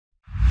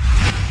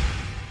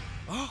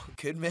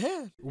good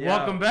man.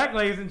 Welcome back,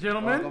 ladies and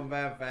gentlemen. Welcome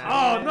back, fam.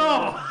 Oh,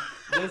 no.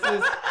 This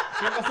is...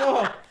 ¿Qué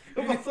pasó?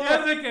 ¿Qué pasó?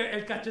 Ya sé que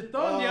el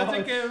cachetón ya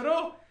se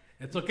quebró.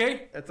 It's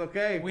okay. It's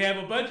okay. We have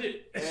a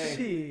budget.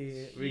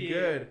 Hey, we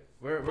good.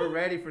 We're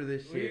ready for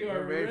this shit.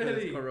 We're ready for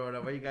ready. this corona.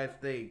 What do you guys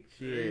think?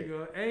 Shit. There you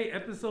go. Hey,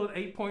 episode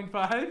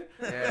 8.5.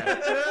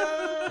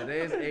 Yeah.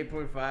 Today is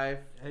 8.5. 8.5.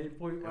 And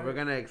we're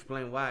going to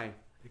explain why.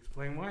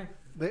 Explain why.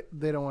 They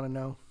don't want to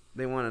know.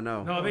 They want to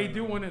know. No, they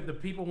do want it. The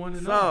people want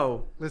to know.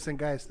 So. Listen,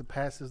 guys, the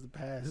past is the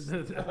past.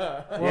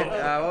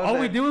 All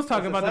we do is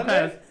talk about the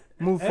past.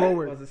 Move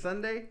forward. Was it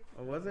Sunday?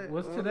 Or was it?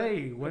 What's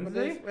today?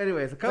 Wednesday?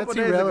 Anyways, a couple That's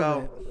days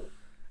irrelevant. ago,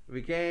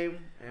 we came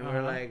and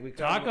we're like, we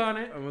talk on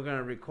it. And we're going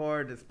to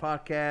record this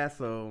podcast.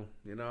 So,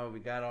 you know, we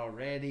got all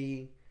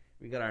ready.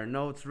 We got our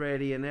notes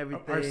ready and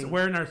everything.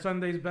 Wearing our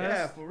Sunday's best.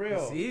 Yeah, for real.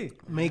 Sí.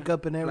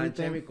 Makeup and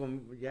everything.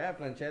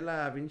 Planché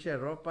la pinche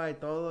ropa y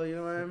todo, you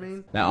know what I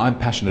mean? Now, I'm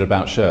passionate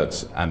about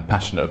shirts. I'm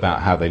passionate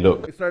about how they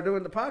look. We started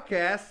doing the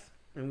podcast,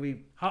 and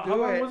we How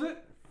long was it?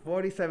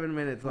 47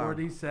 minutes long.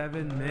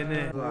 47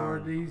 minutes.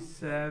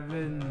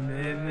 47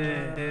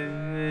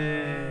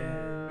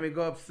 minutes. We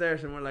go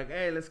upstairs, and we're like,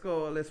 hey, let's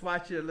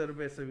watch it a little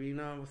bit so we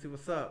know, we'll see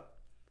what's up.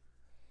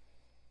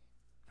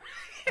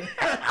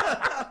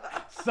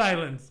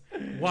 Silence.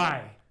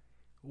 Why?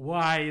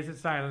 Why is it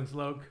silence,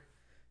 Loke?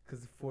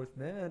 Because the fourth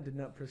man did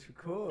not press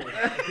record.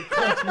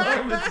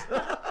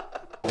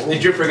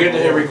 Did you forget to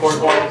hit record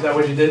button? Is that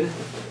what you did?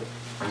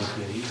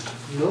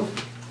 No.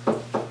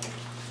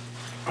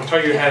 I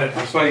thought you had it.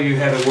 I saw you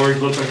had a word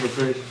look on your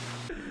face.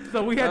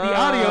 So we had the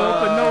audio,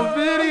 but no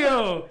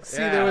video. See,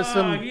 there was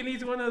some. He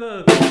needs one of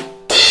those.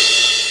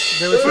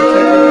 There was some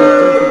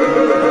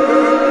technical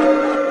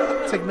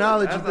difficulties.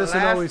 Technology That's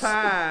doesn't always.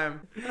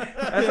 Time.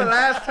 That's the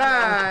last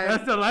time.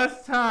 That's the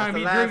last time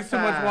he drinks too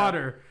much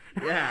water.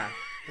 Yeah.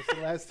 That's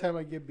the last time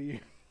I get beer.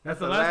 That's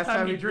the last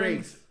time he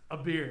drinks a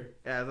beer.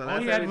 Yeah, all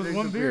he had was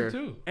one beer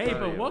too. Hey,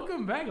 but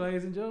welcome back,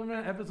 ladies and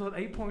gentlemen. Episode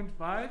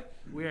 8.5.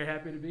 We are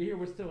happy to be here.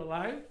 We're still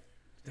alive.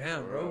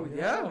 Damn, bro.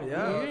 Yeah.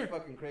 It's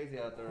fucking crazy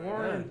out there.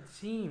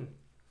 Quarantine.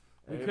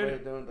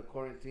 Everybody doing the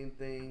quarantine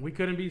thing. We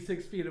couldn't be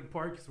 6 feet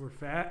apart because we're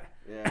fat.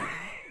 Yeah.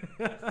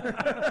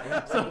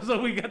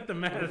 so we got the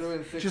mask. We're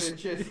doing 6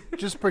 inches.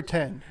 Just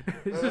pretend.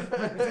 It's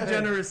a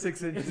generous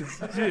 6 inches.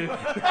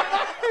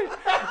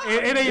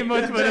 It ain't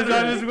much, but it's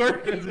honest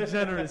work. It's a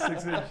generous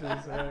 6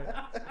 inches. Right.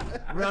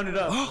 Round it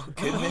up. Oh,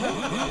 good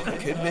man.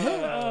 Good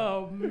man.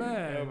 Oh,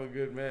 man. I'm a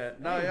good man.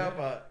 No, yeah,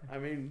 but, I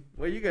mean,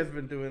 what you guys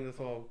been doing this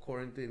whole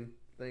quarantine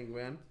thing,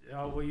 man?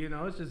 Oh, well, you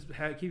know, it's just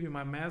keeping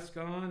my mask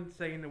on,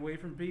 staying away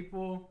from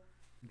people,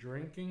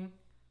 drinking.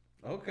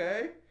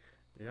 Okay.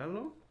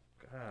 Yellow?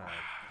 God.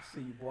 See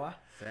you, boy.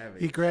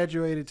 Savage. He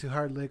graduated to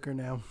hard liquor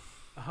now.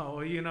 Oh,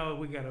 well, you know,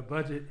 we got a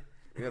budget.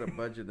 We got a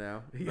budget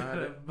now. Budget.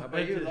 How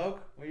about you,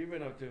 Loke? What you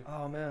been up to?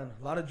 Oh, man.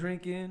 A lot of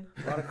drinking.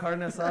 A lot of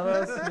carne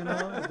asadas, you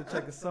know, with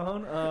the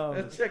Chasin.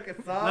 Let's check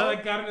us out. Another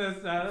carne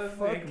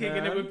asada and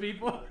kicking it with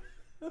people.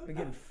 Been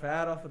getting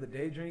fat off of the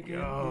day drinking, you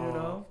Oh,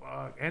 know.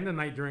 fuck. And the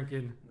night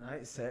drinking.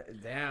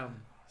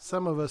 Damn.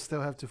 Some of us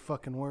still have to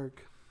fucking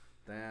work.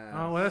 Damn.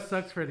 Oh, well, that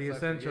sucks for the Sucks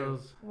for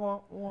essentials.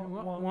 Wah, wah,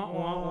 wah, wah,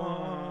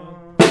 wah.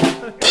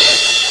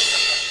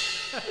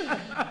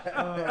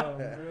 Oh,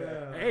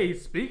 man. Hey,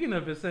 speaking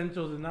of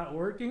essentials and not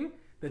working,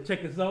 the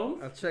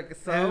Chasin. I'll check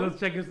us Hey, out. those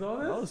Chasin.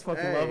 That was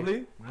fucking Hey.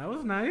 lovely. That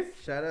was nice.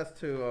 Shout outs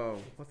to,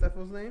 what's that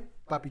fool's name?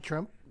 Papi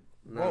Trump.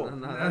 No.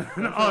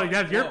 Oh,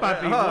 that's your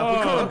papi.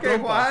 Oh, okay,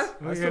 Juan.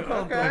 I still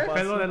call him Okay. Trompas.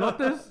 Pelo de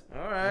lotes?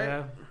 All right.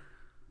 Yeah.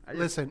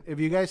 Listen, if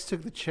you guys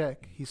took the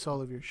check, he saw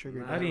all of your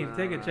sugar. I didn't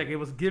take a check. It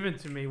was given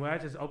to me. Well, I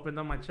just opened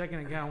up my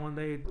checking account one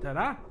day.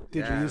 Ta-da.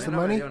 Did you use the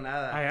money?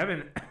 I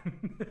haven't.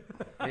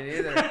 Me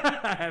neither.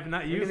 I have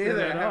not Me used neither.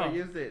 it I at haven't all.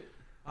 used it.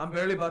 I'm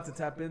barely about to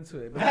tap into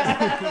it. But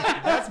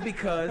that's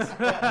because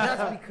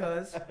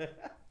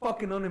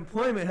fucking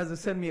unemployment hasn't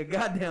sent me a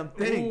goddamn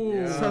thing.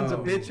 Ooh. Sons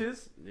of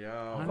bitches.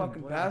 Yo.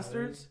 Fucking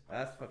bastards.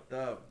 That's fucked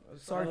up.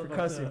 Sorry for about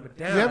cussing, that? but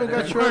damn. You haven't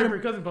got man. your Sorry for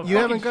cussing, but you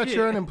haven't fucking got shit.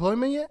 your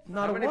unemployment yet?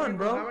 Not How a many one,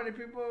 people, bro. How many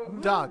people?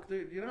 Dog.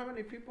 Dude, you know how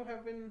many people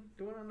have been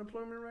doing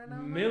unemployment right now?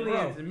 man?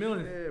 Millions Bro. and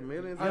millions. Yeah,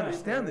 millions. I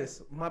understand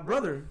this. My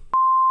brother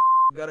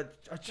got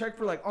a check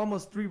for like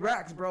almost 3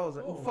 racks, bro. I was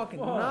like, oh, fucking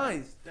fuck.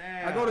 nice.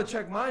 Damn. I go to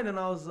check mine and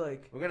I was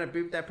like, We're gonna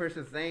beep that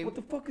person's name what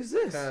the fuck is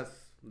this? because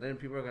then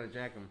people are gonna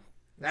jack him.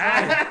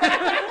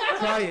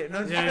 Try it.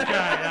 No,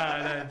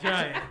 Yeah,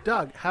 try it.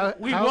 Dog, how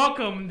We how,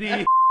 welcome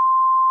the...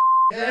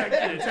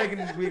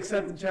 we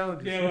accepting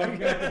challenges. Yeah, well, we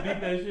got to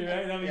beat that shit,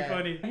 right? That'd be Yeah.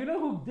 funny. You know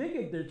who did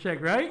get their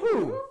check, right?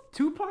 Who?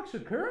 Tupac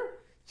Shakur?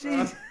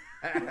 Jeez.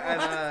 I know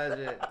that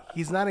shit.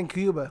 he's not in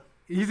Cuba.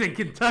 He's in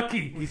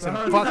Kentucky. He's in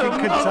He's fucking in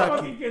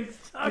Kentucky. Kentucky.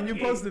 Can you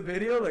post the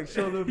video? Like,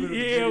 show a little bit of the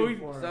Yeah, video we-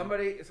 for him.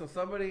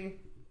 Somebody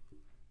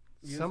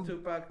used Some-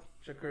 Tupac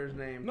Shakur's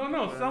name.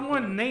 No,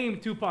 someone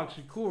named Tupac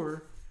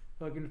Shakur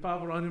fucking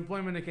filed for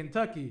unemployment in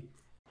Kentucky.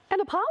 An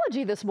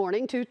apology this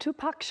morning to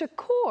Tupac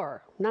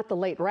Shakur, not the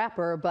late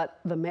rapper, but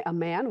a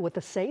man with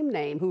the same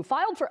name who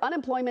filed for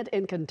unemployment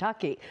in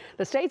Kentucky.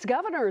 The state's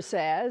governor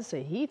says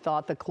he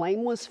thought the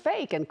claim was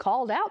fake and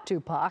called out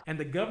Tupac. And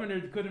the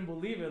governor couldn't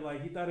believe it.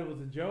 Like, he thought it was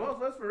a joke. Oh,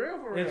 that's for real,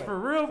 for real. It's for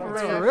real, for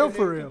real. For real,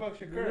 for real.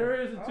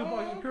 There is a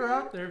Tupac Shakur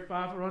out there,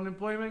 filed for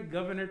unemployment.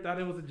 Governor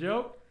thought it was a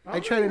joke. I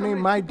tried to name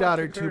my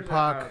daughter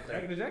Tupac,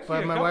 There's actually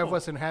but a my wife couple.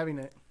 wasn't having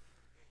it.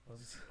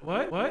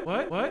 What?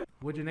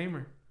 What'd you name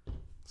her?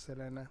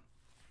 Selena.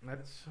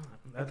 That's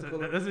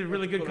a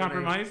really good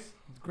compromise.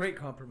 Great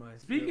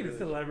compromise. Speaking of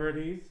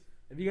celebrities,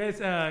 if you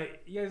guys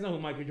know who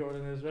Michael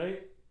Jordan is,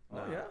 right?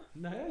 Oh yeah.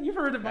 No, you've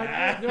heard of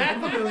Michael.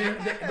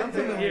 I'm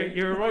familiar.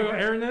 You're a Royal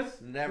Airness?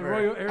 Never. You're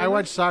Royal Airness? I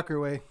watch Soccer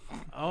Way.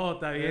 Oh,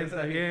 está bien,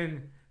 está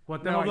bien.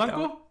 Cuauhtémoc No, I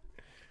Blanco?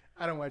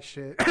 I don't watch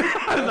shit.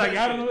 I was like,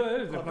 I don't know what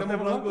that is. Cuauhtémoc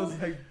Blanco's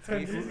like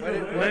 10 seasons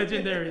old.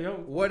 Legendary. Yo.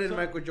 What did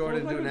Michael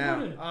Jordan do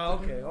now? Oh,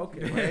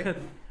 okay. Right.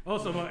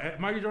 Also,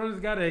 Michael Jordan's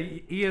got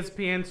a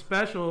ESPN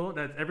special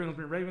that everyone's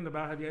been raving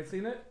about. Have you guys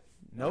seen it?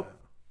 Nope.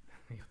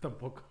 Yo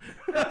tampoco.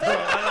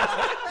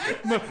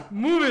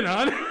 Moving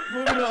on.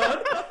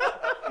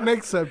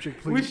 Next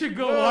subject, please. We should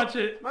go watch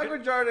it. Michael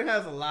Jordan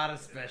has a lot of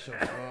specials,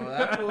 bro.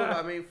 That fool,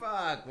 I mean,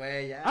 fuck,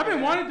 way. Yeah, I've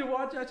been wanting to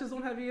watch it. I just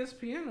don't have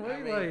ESPN. Way. I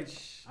mean, Like,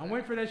 I'm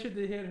waiting for that shit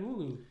to hit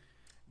Hulu.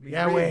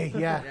 Yeah, way,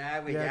 yeah.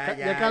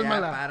 Yeah,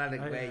 cálmala. párale,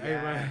 güey,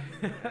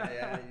 Ay,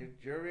 yeah,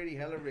 you're already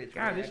hella rich.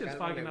 God, güey, this ya shit's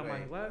cálmale, fogging up my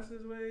güey.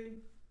 glasses, way.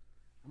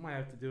 I might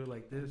have to do it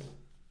like this.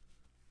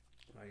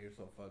 Oh, you're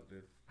so fucked,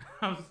 dude.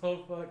 I'm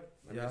so fucked.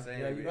 I'm Yeah, just saying,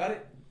 yeah, you got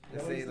it.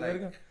 Just Yeah, say, let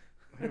it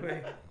like,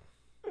 Wait.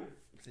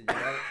 see, you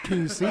got it? Can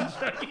you see?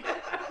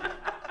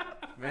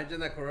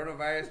 Imagine the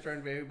coronavirus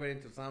turned everybody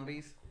into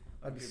zombies.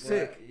 I'd be People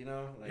sick. Like, you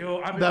know, like,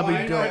 Yo, I've been That'd be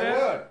waiting for dope.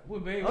 that. Well,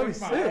 babe, That'd be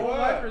wait my sick. whole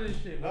life for this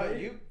shit. no, right?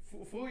 you,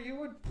 fool, you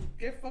would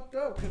get fucked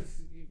up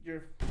because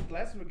your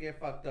glasses would get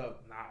fucked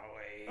up. Nah,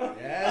 way.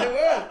 Yeah, it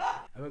would.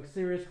 I have a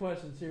serious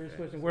question.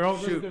 We're all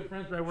really Shoot. good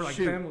friends, right? We're like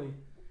Shoot. family.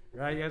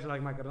 Right? You guys are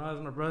like my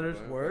carnales, my brothers.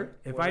 Word.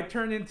 If I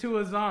turn into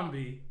a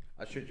zombie,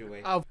 I'll shoot you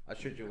away. I'll- I'll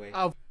shoot you away.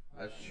 I'll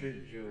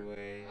shoot you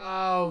away.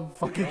 I'll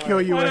fucking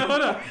kill you. hold eh?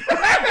 on.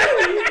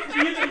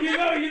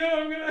 you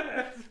know, I'm gonna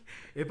ask.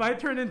 If I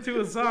turn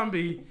into a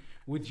zombie,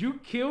 would you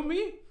kill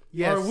me?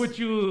 Yes. Or would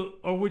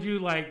you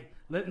like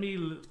let me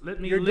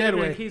You're live dead in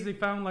way. case they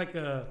found like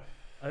a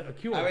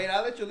cure? I mean,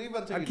 I'll let you leave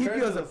until I'd you keep turn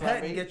you as to a the pet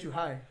zombie. and get you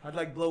high. I'd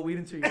like blow weed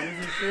into your ears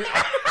and shit.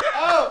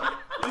 Oh,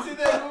 you see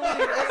that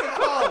movie? What's it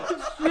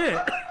called?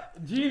 Shit.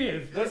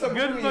 Genius. That's a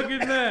good movie. fucking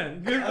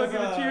man. Good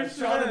fucking cheers to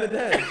Shaun of the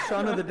that. Dead.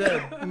 Shaun of the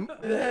Dead.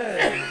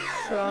 Dead.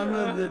 Shaun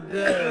of the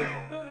Dead.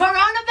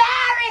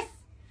 Coronavirus!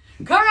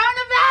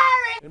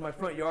 Coronavirus! In my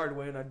front yard,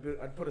 Wayne,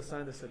 I'd put a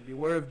sign that said,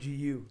 "Beware of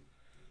GU."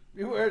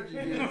 Beware,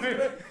 Jesus.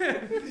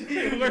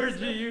 Where's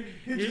you?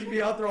 He'd just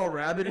be out there all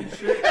rabid and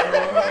shit.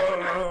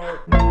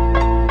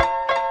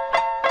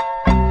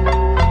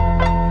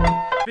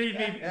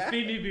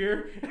 Feed me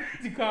beer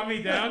to calm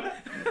me down.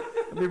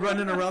 I'd be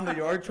running around the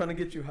yard trying to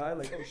get you high.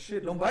 Like, oh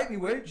shit, don't bite me,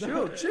 Wade.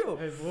 Chill.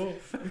 Hey, fool.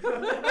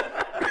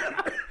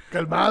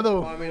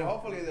 Calmado. Well, I mean,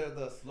 hopefully they're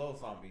the slow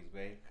zombies,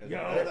 man.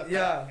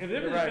 Yeah. If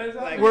they're You're right. feds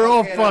out, Like, We're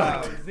all fucking,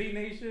 fucked. Z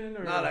Nation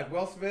or Not like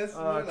Will Smith.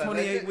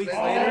 28 weeks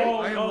Oh,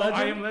 later.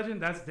 I Am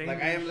Legend. That's dangerous.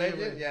 Like I Am shit,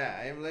 Legend, like- yeah,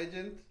 I Am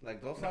Legend.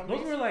 Like those zombies.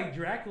 Those were like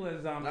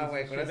Dracula zombies. No,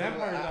 wait, and but shit.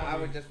 Vampire I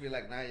zombies. would just be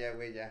like, nah, yeah,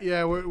 wait, yeah.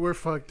 Yeah, we're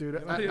fucked,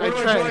 dude. I Wait,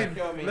 tried.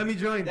 join. Let me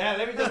join. Yeah,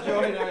 let me just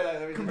join.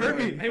 Let me Convert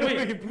me. Hey,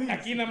 wait. Please.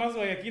 Aquí nada más,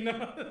 güey. Aquí nada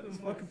más.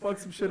 Fucking fuck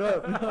some shit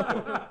up.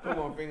 Put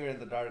one finger in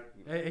the dark.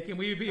 Hey, can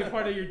we be a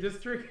part of your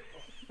district?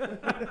 I'll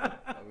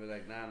be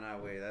like, nah,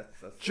 wait,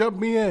 that's. Jump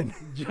me in.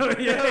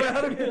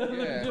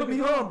 Yeah. Put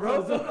me on,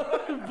 bro.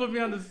 Put me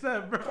on the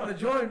set, bro. Trying to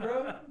join,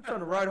 bro. I'm trying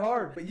to ride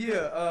hard. But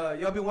yeah,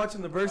 y'all been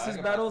watching the versus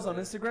battles on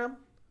Instagram?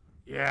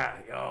 Yeah,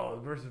 yo,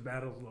 the versus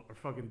battles are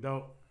fucking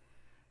dope.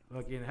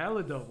 Fucking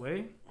hella dope,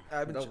 way.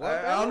 I've been. The what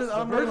I'm battles?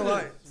 not The gonna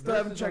lie. versus. Still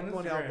haven't Versus checked on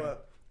one out, Instagram.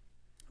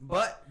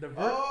 but The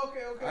Oh,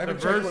 okay. I The haven't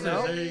checked one versus,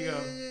 out. there you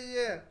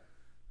go. Yeah.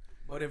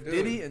 But if Dude.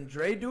 Diddy and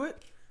Dre do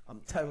it, I'm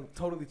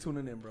totally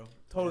tuning in, bro.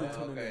 Totally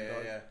tuning in,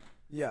 dog. Yeah.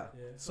 Yeah.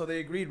 Yeah. So they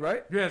agreed,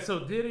 right? Yeah, so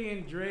Diddy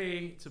and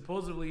Dre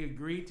supposedly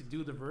agreed to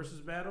do the versus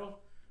battle.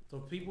 So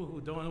people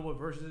who don't know what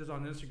versus is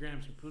on Instagram,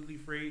 it's completely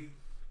free.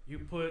 You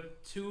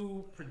put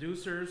two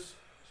producers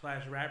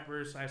 /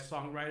 rappers /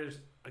 songwriters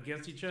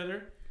against each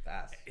other.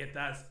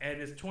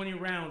 And it's 20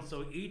 rounds,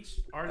 so each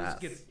artist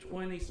gets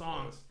 20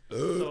 songs.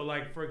 So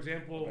like for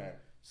example, Okay.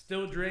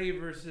 Still Dre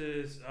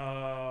versus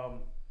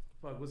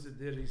what's the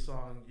Diddy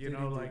song? You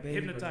know, like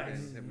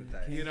Hypnotize.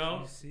 You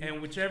know,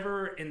 and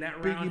whichever in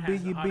that round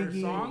has the hotter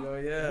song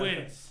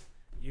wins.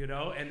 You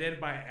know, and then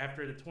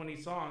after the 20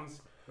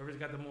 songs, whoever's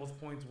got the most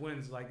points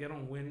wins. Like they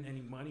don't win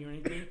any money or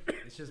anything.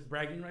 It's just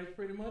bragging rights,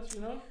 pretty much.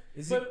 You know,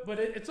 but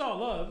it's all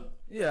love.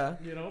 Yeah.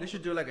 You know, They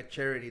should do like a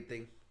charity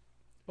thing.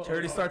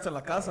 Charity starts in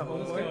La Casa,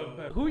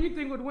 homeboy. Who you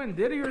think would win,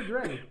 Diddy or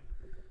Dre?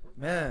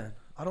 Man,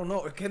 I don't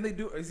know. Can they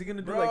do? Is he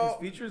gonna do like his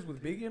features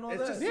with Biggie and all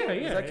It's that? just- Yeah.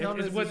 Does that count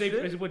It's as what his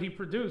shit? is what he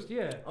produced.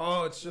 Yeah.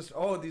 Oh, it's just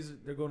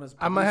they're going as.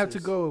 I might have to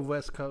producers. go with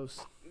West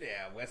Coast.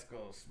 Yeah, West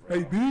Coast.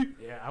 Hey, B.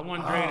 Yeah, I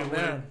want Dre to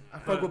win. I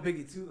fuck with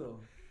Biggie too, though.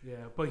 Yeah,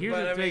 but here's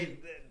the thing.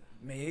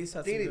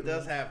 Diddy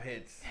does have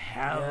hits.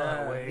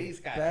 Hella way. He's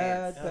got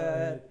bad,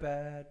 hits.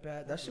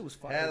 bad. That shit was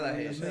fire. Hella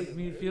hits. Make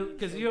me feel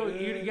because you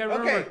gotta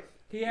remember.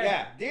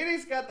 Okay.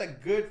 Diddy's got the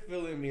good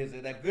feeling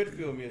music, that good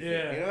feel music.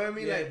 Yeah. You know what I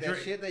mean? Yeah, like that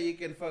shit that you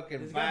can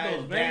fucking He's buy got those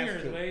and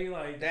bangers, way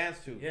like dance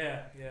to.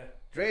 Yeah.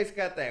 Dre's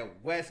got that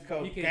West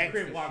Coast You can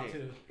gangster crib walk shit.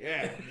 too.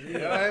 Yeah. You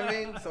know what I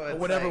mean? So it's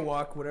Whatever like,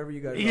 walk, whatever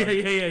you guys.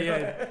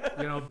 Yeah.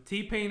 You know,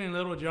 T-Pain and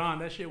Little John,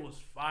 that shit was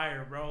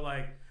fire, bro.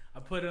 Like I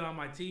put it on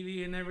my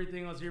TV and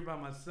everything. I was here by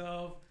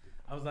myself.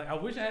 I was like, I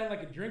wish I had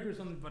like a drink or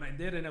something, but I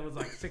didn't. It was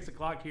like 6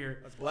 o'clock here.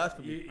 That's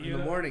blasphemy. in the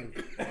morning.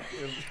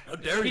 How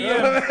dare you? PM.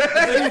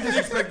 How dare you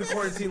disrespect the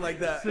quarantine like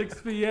that?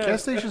 6 p.m.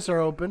 Gas stations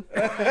are open.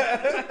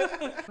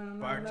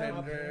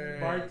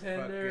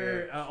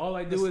 Bartender. All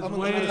I do is I'm in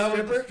win. love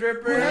with the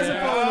stripper. Who hasn't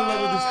fallen in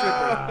love with the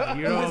stripper?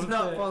 You know Who what has I'm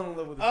not saying? fallen in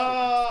love with the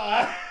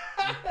stripper?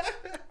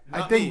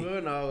 I think.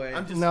 No way.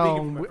 I'm just No,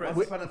 speaking for my friends.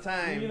 Once upon a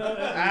time. You know,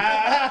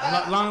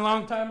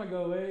 long time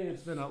ago,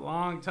 it's been a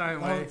long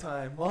time. Long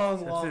time.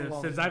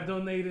 Long. Since I've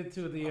donated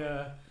to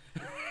the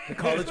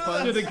college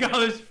fund. to the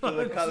college The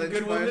fund. college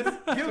Good fund. women.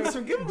 Give us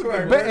some good To our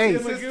women. But hey,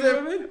 nursing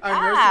system.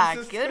 Ah, Our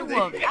nursing good system.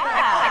 woman.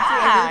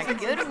 Ah,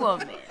 good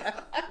woman.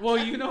 Well,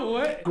 you know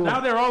what? Now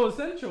they're all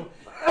essential.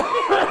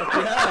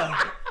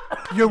 Yeah.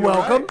 You're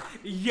welcome.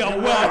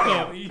 You're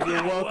welcome.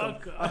 You're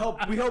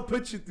welcome. We help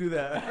put you through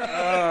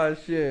that. Oh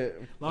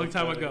shit. Long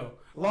time ago.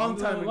 Long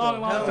time ago.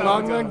 Long time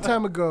Long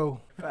time ago.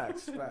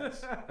 Facts.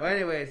 Well,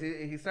 anyways,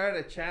 he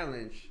started a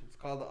challenge. It's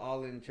called the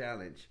All In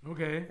Challenge.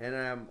 Okay.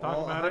 And Talk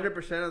all about it.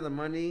 100% of the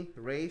money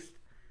raised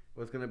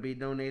was gonna be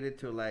donated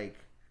to like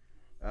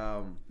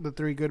The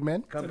Three Good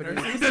Men.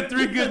 companies. The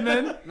three good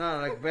men. No,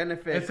 like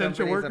benefit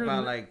Essential companies workers?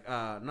 about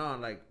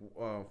like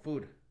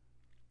food.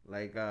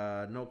 Like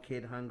No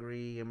Kid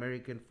Hungry,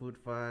 American Food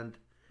Fund,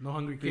 No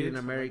hungry Feed in kids.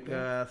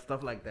 America,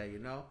 stuff like that, you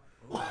know?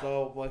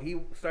 So what he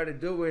started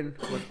doing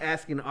was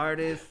asking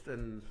artists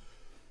and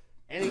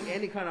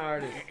any kind of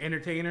artists,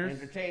 Entertainers.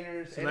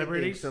 entertainers,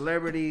 Celebrities?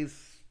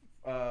 celebrities,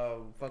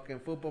 fucking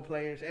football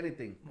players,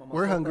 anything.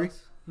 We're hungry.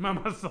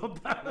 Mama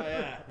Sota. Oh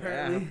yeah,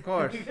 Apparently. of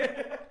course.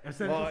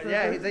 Well,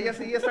 yeah,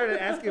 he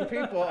started asking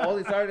people, all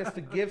these artists,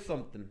 to give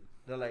something.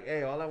 They're like,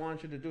 hey, all I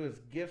want you to do is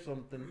give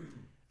something,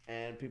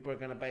 and people are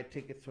gonna buy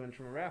tickets to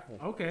enter a raffle.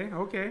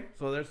 Okay.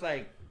 So there's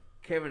like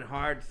Kevin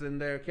Hart's in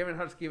there. Kevin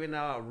Hart's giving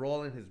out a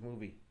role in his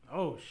movie.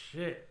 Oh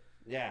shit.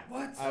 Yeah.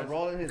 What? A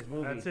role in his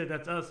movie. That's it.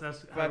 That's us.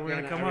 That's how Fucking we're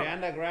gonna come up.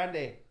 Ariana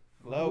Grande.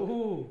 Look.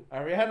 Ooh.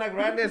 Ariana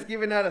Grande is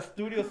giving out a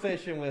studio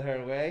session with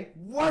her, way.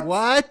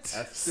 What?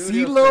 A See,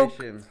 studio look.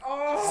 session.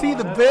 See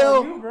the That's bill.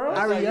 all you, bro.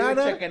 That's like you Ariana.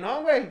 checking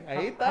on, way.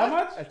 Ahí está. How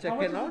much? I How checking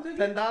much is on. the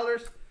ticket?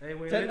 $10. Hey,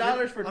 wait,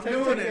 $10 for I'm 10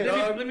 doing it, tickets.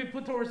 dog. Let me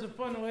put towards the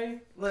fun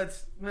away.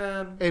 Let's,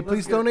 man. Hey, let's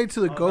please get- donate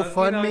to the Oh, that's-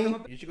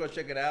 GoFundMe. You should go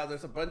check it out.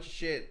 There's a bunch of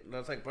shit.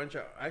 There's like a bunch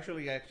of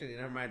actually,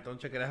 never mind. Don't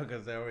check it out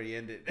because they already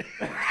ended. ended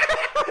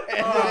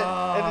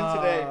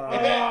today.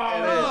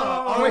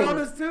 Are we Wait. on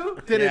this too?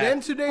 Did it Yeah.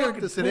 end today or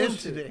Fucking does it end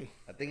bullshit. today?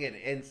 I think it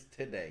ends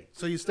today.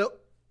 So you still?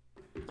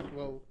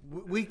 Well,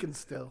 we can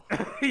still.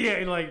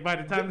 Yeah, like by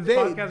the time this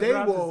podcast They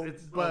drops, won't.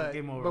 it's But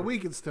game over. but we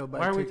can still buy.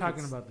 Why are we tickets.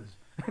 talking about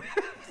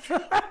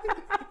this?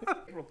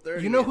 April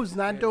 30th. You know who's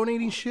not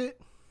donating shit?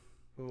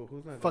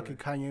 Who's not? Fucking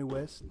Kanye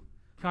West.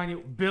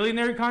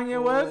 Billionaire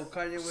Kanye West.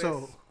 Kanye West.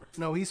 So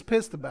no, he's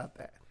pissed about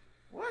that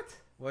What?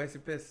 Why is he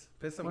pissed?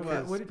 Pissed on What-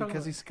 what? what are you talking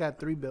because about? he's got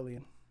 $3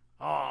 billion.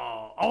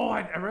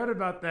 I read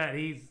about that.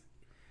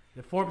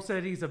 The Forbes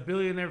said he's a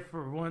billionaire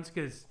for once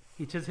because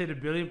he just hit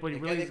 $1 billion, but he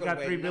really got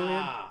 $3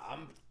 billion.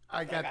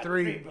 I got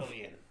 3.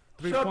 billion.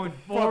 3.4.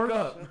 Fuck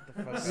up,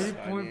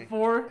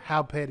 3.4.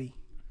 How petty?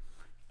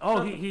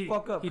 Oh, Shut the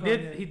fuck up, he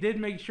Kanye. did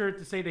make sure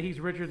to say that he's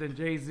richer than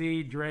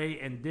Jay-Z, Dre,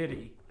 and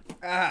Diddy.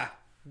 Ah,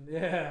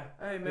 Yeah.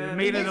 Hey, He man.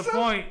 made it a think so?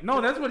 point. No,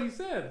 that's what he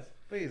says.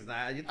 please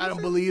not. You I don't think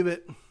so? believe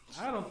it.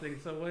 I don't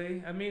think so,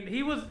 way. I mean,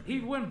 he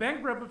went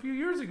bankrupt a few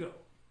years ago.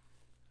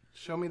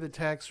 Show me the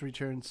tax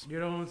returns. You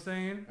know what I'm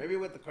saying? Maybe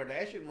with the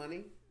Kardashian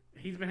money.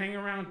 He's been hanging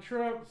around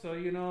Trump, so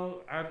you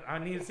know I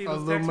need to see those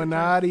tax returns.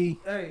 Illuminati.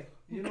 Hey,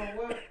 you know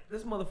what?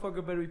 This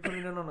motherfucker better be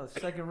putting in on a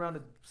second round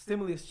of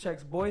stimulus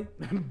checks, boy.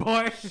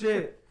 Boy,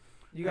 Shit.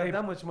 You got Hey.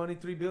 that much money,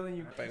 $3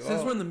 billion. Like,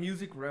 Since oh. we're in the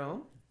music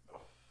realm,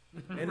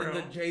 and in Bro.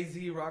 the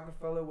Jay-Z,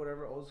 Rockefeller,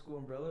 whatever, old school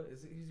umbrella,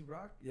 he's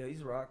rock? Yeah,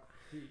 he's rock.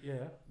 Yeah.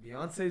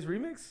 Beyonce's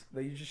remix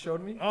that you just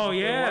showed me. Oh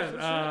You wanna watch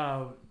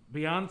yeah. this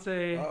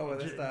Beyonce Oh,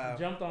 that's the-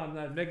 jumped on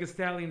that Mega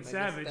Stallion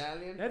Savage.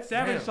 Stallion? That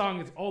Savage Damn.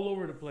 song is all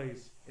over the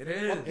place. shit? It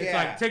is. Fuck It's Yeah.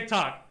 like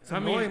TikTok. It's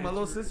annoying. My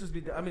little sisters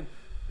be. I mean,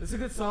 it's a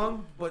good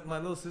song, but my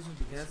little sisters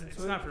be dancing It's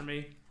to it. not for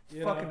me. It's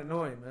you fucking know?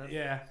 annoying, man.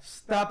 Yeah.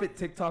 Stop it,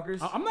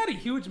 TikTokers. I'm not a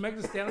huge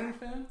Mega Stallion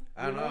fan.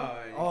 I don't know.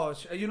 Oh,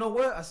 you know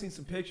what? I seen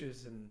some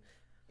pictures and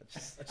I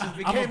just I'm a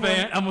became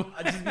fan.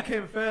 I just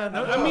became a fan.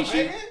 I mean,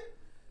 she.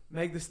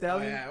 Meg the Oh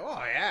Stallion. yeah.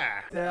 Oh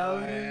yeah.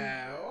 Stallion. Oh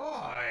yeah.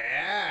 Oh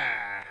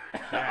yeah.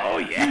 Oh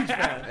yeah.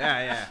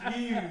 Yeah, yeah.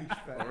 Huge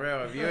fan. For real.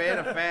 If you ain't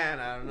a fan,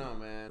 I don't know,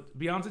 man.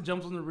 Beyonce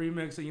jumps on the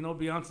remix, and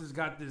Beyonce's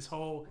got this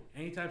whole.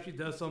 Anytime she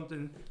does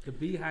something, the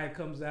Beehive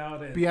comes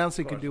out. And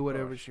Beyonce can do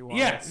whatever she wants.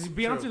 Yeah,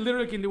 Beyonce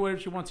literally can do whatever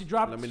she wants. She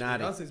dropped.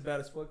 Beyonce's bad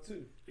as fuck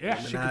too. Yeah,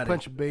 she can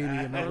punch a baby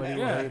and nobody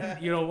will hate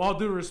it. All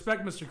due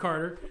respect, Mr.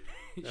 Carter.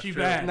 She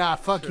bad. Nah,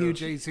 fuck you,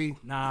 Jay-Z.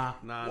 Nah.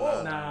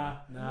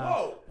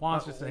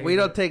 Wants to say we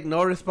don't take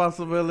no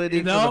responsibility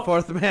for the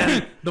fourth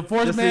man. The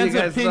fourth man's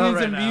opinions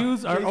and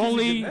views are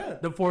only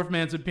the fourth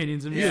man's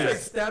opinions and views. He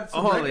stabbed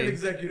some record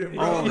executive.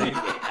 Only.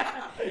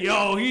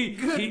 Yo, he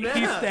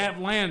stabbed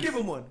Lance. Give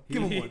him one.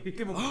 Give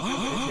him one.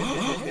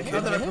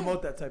 Not that I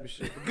promote that type of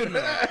shit. But good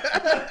man.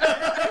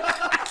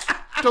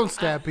 Don't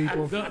stab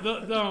people. Don't.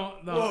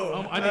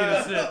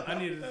 I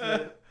need to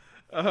sit.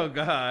 Oh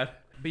God.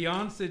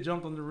 Beyonce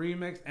jumped on the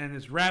remix and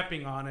is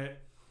rapping on it,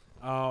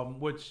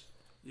 which,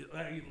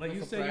 like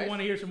you said, you want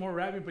to hear some more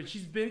rapping, but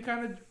she's been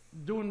kind of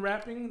doing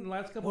rapping in the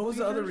last couple. What was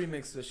the years. other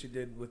remix that she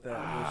did with that?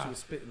 Where she was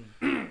spitting.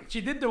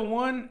 She did the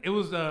one. It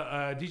was the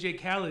DJ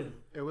Khaled.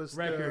 It was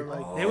record.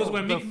 It was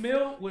when Meek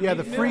Mill.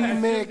 The Free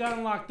Mick got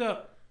locked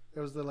up. It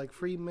was the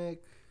Free Mick.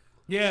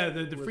 Yeah,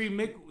 the Free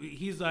Mick.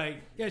 He's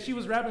like, she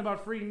was rapping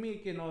about Free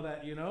Mick and all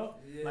that, Yeah.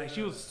 Like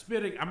she was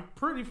spitting. I'm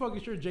pretty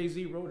fucking sure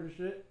Jay-Z wrote her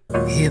shit.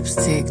 Hips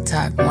tick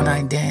tock when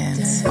I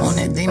dance. On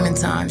that demon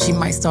time, she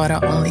might start her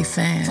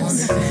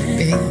OnlyFans.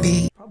 Big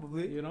B.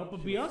 Probably.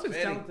 But Beyonce's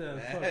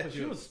talented. But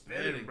she was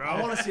spitting, bro. I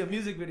want to see a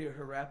music video of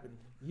her rapping.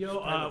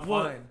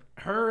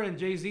 Her and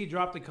Jay-Z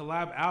dropped a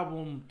collab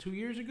album 2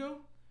 years ago.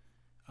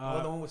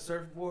 The one with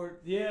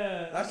Surfboard.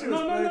 Yeah.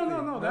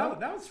 No.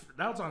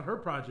 That was on her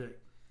project.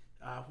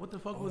 What the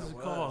fuck was it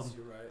called?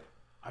 You're right.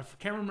 I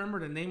can't remember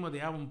the name of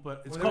the album,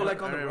 but it's called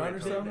like on the run or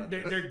something.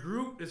 Their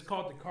group is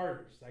called the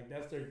Carters. Like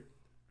that's their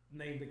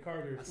name, the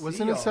Carters.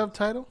 Wasn't it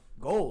subtitle?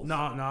 Goals.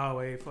 No,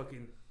 wait,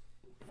 fucking.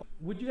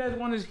 Would you guys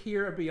want to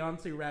hear a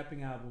Beyonce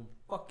rapping album?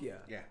 Fuck yeah.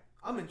 Yeah.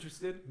 I'm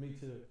interested. Me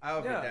too. I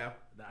would be down.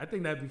 I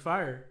think that'd be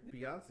fire.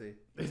 Beyonce.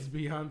 It's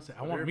Beyonce.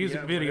 I want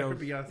music videos.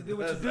 Beyonce do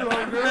what you do,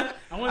 girl.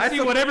 I want to see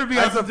whatever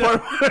Beyonce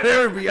does.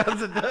 Whatever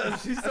Beyonce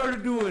does. She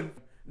started doing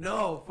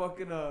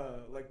fucking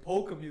like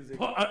polka music.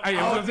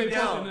 I'd be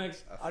down.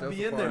 Next. I'd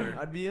be in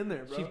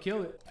there. Bro. She'd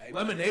kill it.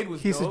 Lemonade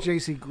was He's dope. a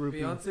JC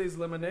groupie. Beyonce's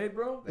Lemonade,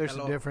 bro. There's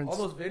a difference. All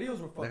those videos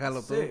were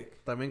fucking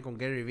sick. También con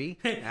Gary V.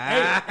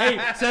 Hey,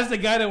 says the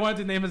guy that wanted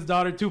to name his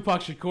daughter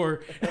Tupac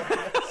Shakur.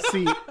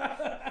 See,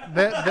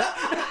 that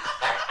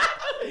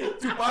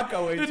Tupac.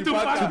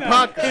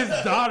 His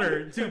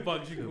daughter,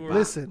 Tupac Shakur.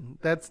 Listen,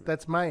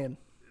 that's Mayan.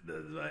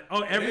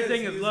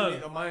 Everything is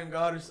love. A Mayan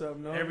god or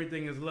something, no?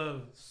 Everything is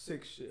love.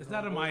 Sick shit. It's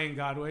not a Mayan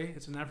god way.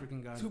 It's an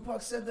African god.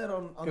 Tupac said that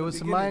on it was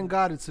a Mayan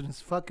god. It's in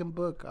his fucking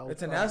book.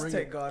 It's an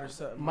Aztec god or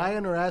something.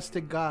 Mayan or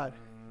Aztec god.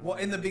 Well,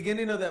 in the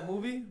beginning of that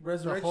movie,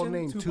 Resurrection, the whole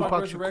name,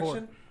 Tupac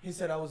Resurrection, he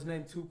said I was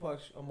named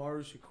Tupac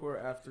Amaru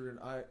Shakur after an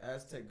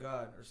Aztec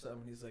god or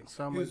something. He's like,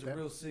 he was a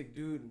real sick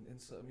dude and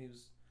something. He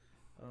was.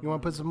 You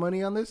want to put some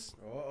money on this?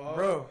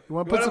 Bro, you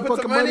want to put some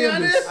fucking money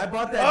on this? I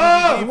bought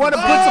that. You want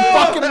to put some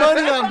fucking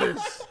money on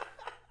this?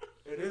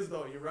 It is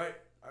though. You're right.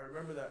 I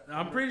remember that.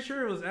 I'm pretty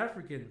sure it was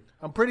African.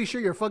 I'm pretty sure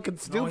you're fucking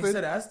stupid. No, he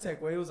said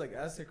Aztec. Well, it was like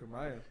Aztec or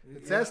Mayan.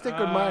 It's Aztec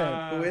or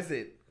Mayan. Who is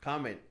it?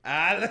 Comment.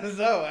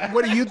 So.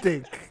 What do you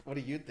think? What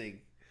do you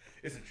think?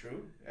 Is it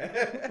true?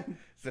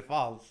 Is it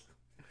false?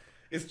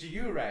 Is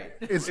you right?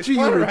 It's you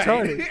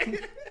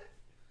retarded.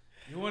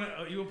 You want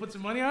to put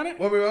some money on it?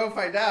 Well, we won't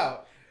find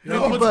out.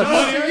 No, put some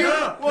money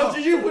on it? Well,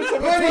 you put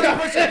some money on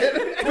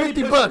it.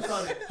 50 bucks.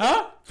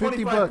 Huh?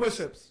 50 bucks.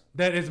 Push-ups.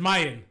 That is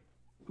Mayan.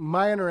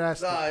 Mayan or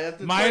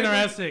Aztec? Mayan or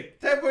Aztec?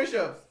 10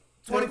 push-ups.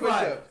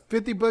 25.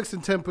 50 bucks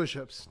and 10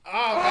 push-ups.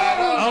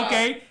 Oh,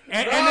 okay.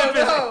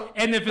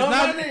 And if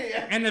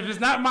it's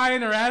not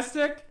Mayan or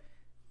Aztec,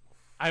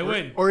 I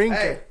win. Or Inca.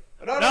 Hey,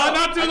 no,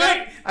 not too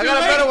late. I got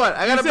a better one.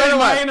 I got a better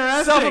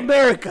one. South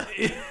America.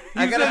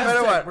 I got a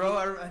better one,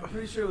 bro. I'm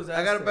pretty sure it was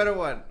Aztec. I got a better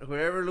one.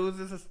 Whoever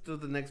loses us to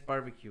the next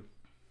barbecue.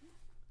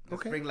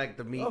 Let's bring like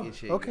the meat and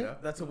shit. Okay. You know?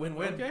 That's a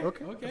win-win.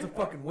 Okay. That's a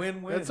fucking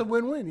win-win. That's a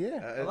win-win,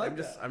 yeah.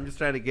 I'm just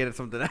trying to get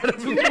something out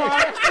of you.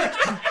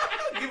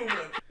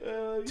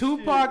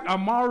 Tupac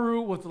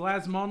Amaru was the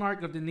last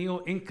monarch of the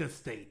Neo-Inca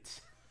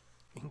state.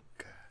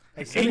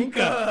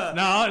 Inca.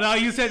 No,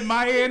 you said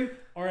Mayan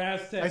or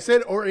Aztec. I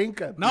said or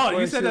Inca. No,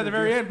 you said at the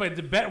very end, but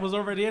the bet was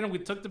over at the end and we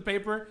took the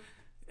paper.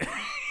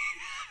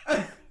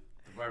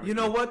 You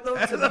know what though?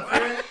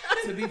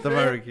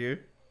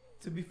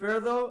 To be fair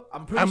though,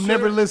 I'm pretty sure. I'm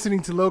never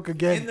listening to Loke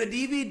again. In the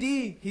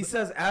DVD, he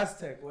says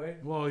Aztec, way.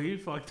 Well, you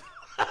fucked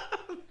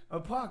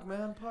up. Pac,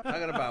 man. Pac.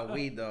 Talking about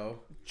weed though.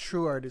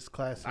 True artist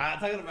classic.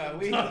 Talking about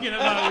weed. My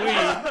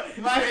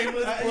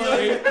shameless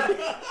plug.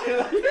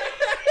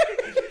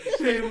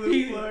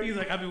 He's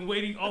like, I've been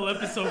waiting all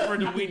episode for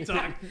the weed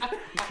talk.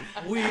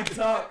 Weed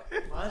talk.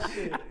 My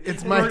shit.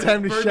 It's my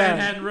time to shine.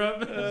 Hand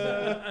rub. In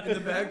the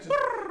back.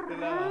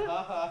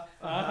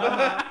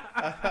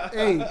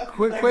 Hey,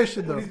 quick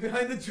question though. He's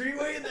behind the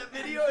treeway in that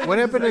video. What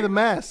happened to the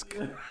mask?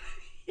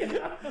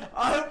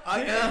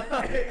 I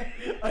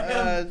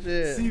am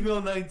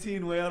Seville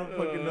 19 way. I don't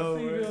fucking know.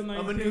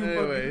 I'm a new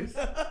Anyways,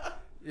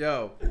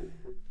 yo,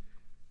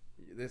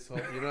 this whole,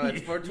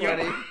 it's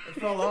 420. It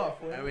fell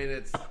off. I mean,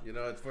 it's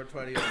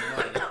 420 on the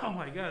month. Oh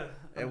my god!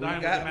 And we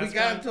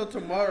got until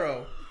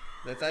tomorrow.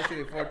 That's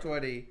actually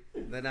 420.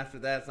 Then after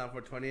that, it's not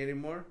 420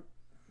 anymore.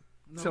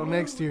 Till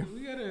next year.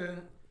 We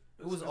gotta.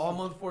 It was all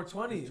month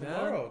 420.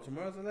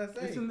 Tomorrow's the last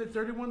day. Isn't it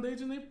 31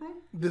 days in April?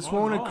 This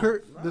won't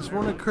occur. This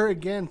won't occur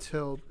again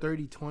till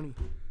 30/20.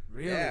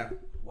 Really? Yeah.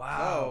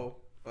 Wow.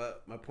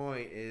 But my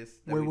point is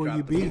that where we will dropped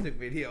you the be? music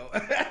video.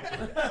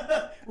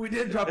 We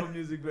did drop a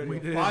music video. We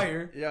did.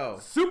 Fire. Yo.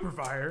 Super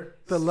fire.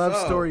 The love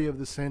story of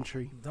the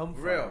century. Dumb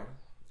fire. Real.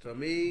 So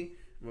me,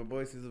 my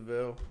boy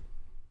Caesarville.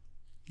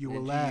 You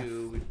will laugh.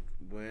 We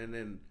went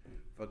and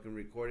fucking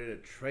recorded a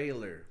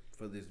trailer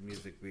for this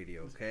music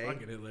video, okay?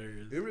 Fucking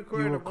hilarious. We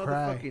recorded a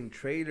motherfucking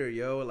trailer,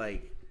 yo.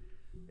 Like,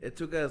 it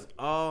took us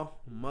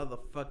all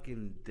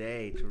motherfucking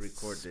day to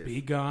record this.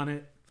 Speak on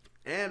it.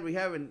 And I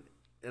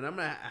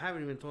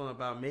haven't even told them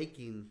about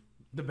making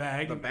the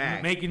bag.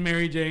 Making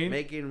Mary Jane.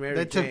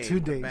 That took 2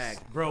 days.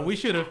 Bro, we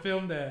should have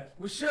filmed that.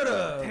 We should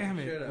have. Damn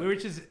it. We were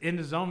just in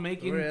the zone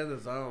making. We were in the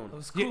zone. It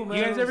was cool, man.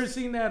 You guys ever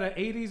seen that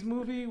 80s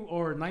movie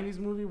or 90s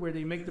movie where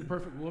they make the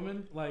perfect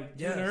woman? Like,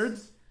 two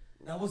nerds?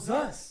 That was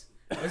us.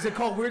 Is it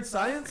called Weird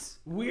Science?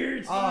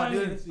 Weird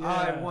Science. Dude,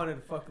 I wanted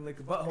to fucking lick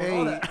a butthole.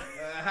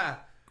 Hey,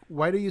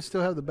 why do you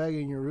still have the bag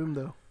in your room,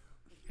 though?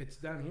 It's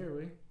down here,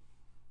 we.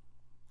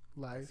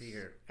 Lies. See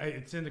her.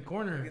 It's in the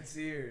corner. I can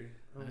see her.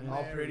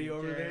 All pretty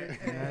over there.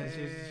 Yeah,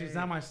 she's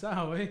not my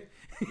style, eh?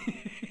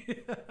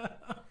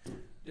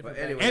 But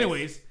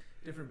anyways.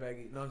 Different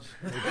baggy. No,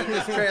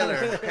 this trailer,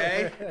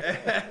 okay?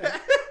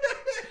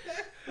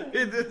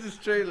 This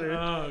trailer.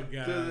 Oh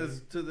god.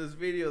 To this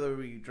video that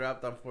we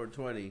dropped on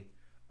 420.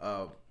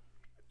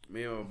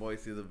 Me and my boy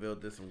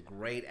Caesarville did some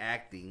great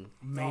acting.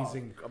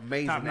 Amazing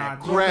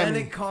acting.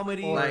 Romantic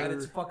comedy at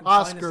its fucking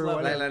Oscar.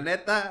 level. Like, la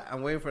neta,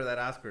 I'm waiting for that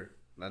Oscar.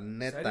 La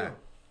neta.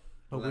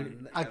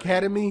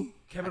 Academy.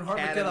 Kevin Hart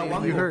me queda Academy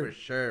wango. for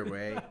sure,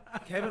 way.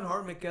 Kevin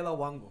Hart me queda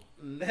wango.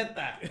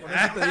 Neta.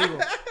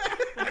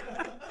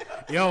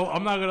 Yo,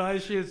 I'm not gonna lie,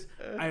 shit.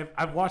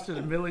 I've watched it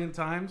a million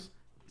times.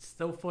 It's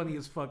still funny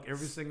as fuck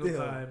every single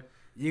time.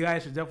 You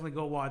guys should definitely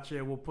go watch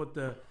it. We'll put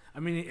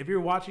if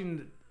you're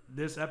watching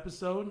this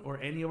episode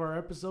or any of our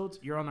episodes,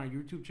 you're on our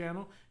YouTube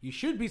channel. You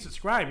should be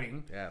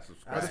subscribing. Yeah,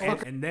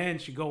 subscribe. And then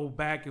should go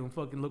back and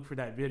fucking look for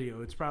that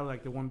video. It's probably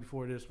like the one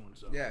before this one.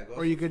 So yeah,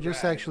 or you could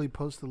just actually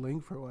post the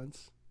link for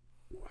once.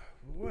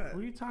 What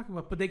are you talking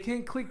about? But they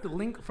can't click the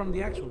link from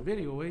the actual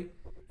video, eh?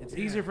 It's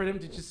easier for them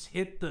to just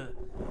hit the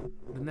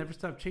Never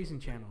Stop Chasing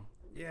channel.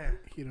 Yeah,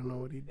 you don't know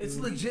what he did. It's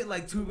legit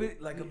like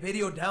a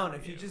video down.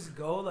 If you just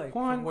go like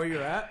from where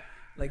you're at,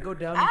 like go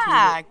down.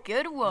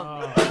 Good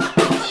woman.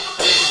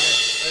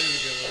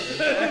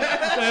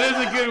 That is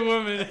a good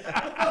woman.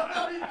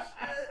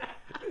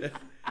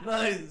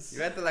 Nice.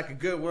 You're acting like a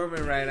good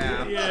woman right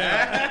now.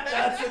 Yeah,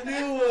 that's a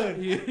new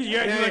one.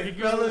 You're acting like a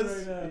good woman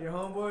right now. Your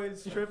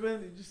homeboy's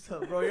tripping. You just tell,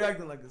 bro, you're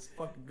acting like this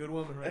fucking good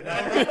woman right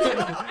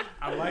now.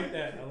 I like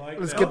that.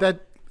 Let's get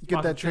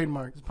that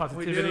trademark. It's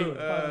positivity. It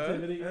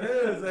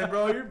is. Hey,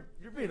 bro,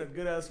 you're being a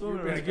good ass woman.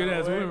 You're being a good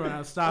ass woman right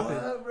now. Stop it.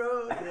 What,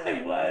 bro?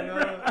 Yeah, what,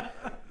 bro?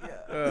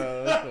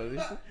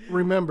 That's funny.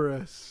 Remember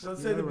us. Don't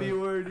say the B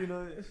word.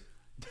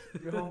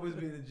 Your homeboy's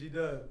being a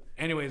G-dub.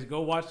 Anyways, go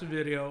watch the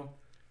video.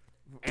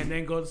 And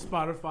then go to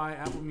Spotify,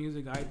 Apple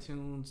Music,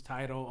 iTunes,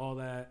 Tidal, all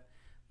that.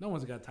 No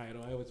one's got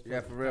Tidal. I always for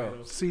real.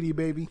 Tidal. CD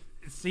baby,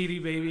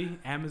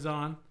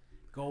 Amazon.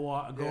 Go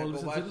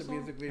listen watch to the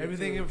music video.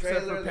 Everything too.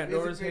 except for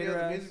Pandora's hater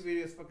ass. The music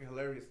video is fucking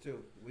hilarious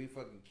too. We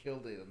fucking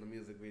killed it on the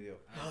music video.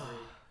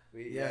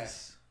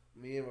 Yes.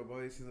 Me and my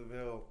boy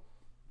Caesarville.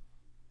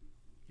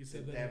 You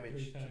said that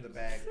damage to the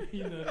bag.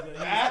 You know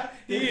that.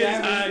 He is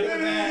high.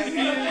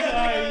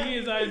 He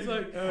is high. It's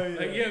like,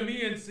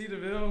 me and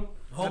Cedarville.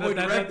 Homeboy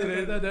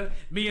directed it.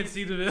 Me and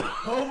Cedarville.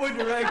 Homeboy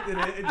directed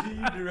it, and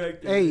you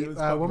directed it. Hey,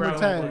 one more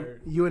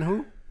time. You and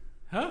who?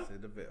 Huh?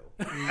 Cedarville.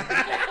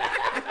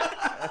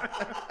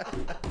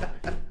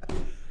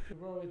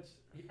 Bro,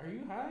 are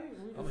you high?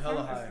 I'm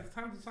hella high. It's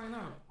time to sign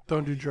out.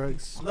 Don't do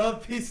drugs.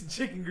 Love, peace, and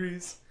chicken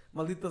grease.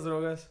 Malditas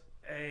drogas.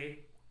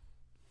 Hey.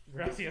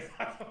 Gracias.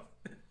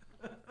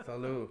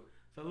 Salud.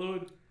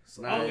 Salud.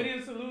 Nice. Oh, we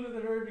didn't salute at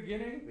the very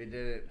beginning? We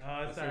did it.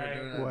 Oh, it's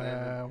alright.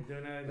 Wow.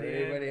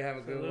 Everybody have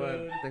a good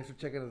one. Thanks for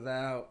checking us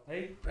out.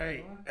 Hey, there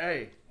you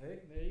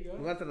go.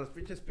 Pónganse las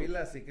pinches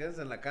pilas y quédense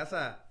en la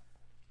casa.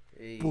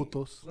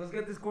 Putos. Let's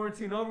get this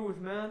quarantine over with,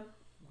 man.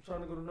 I'm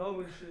trying to go to Nova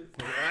and shit.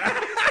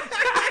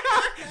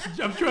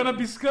 I'm trying to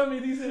be scummy,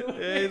 he said.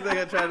 Yeah, he's like,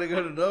 I'm trying to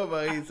go to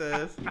Nova, he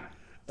says.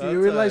 Do you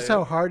realize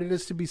how hard it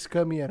is to be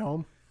scummy at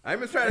home? I'm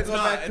just trying to go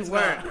back to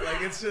work.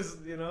 Like, it's just,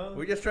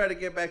 We're just trying to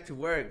get back to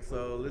work,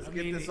 so let's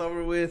get this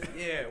over with.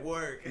 Yeah,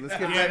 work. Let's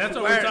get back that's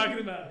to what work. we're talking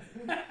about.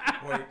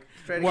 Work.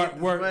 Try to get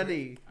this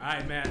money. All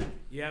right, man.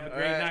 You have a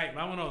great night.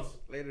 Vámonos.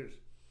 Later.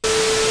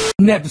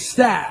 Never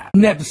stop.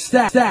 Never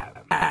stop.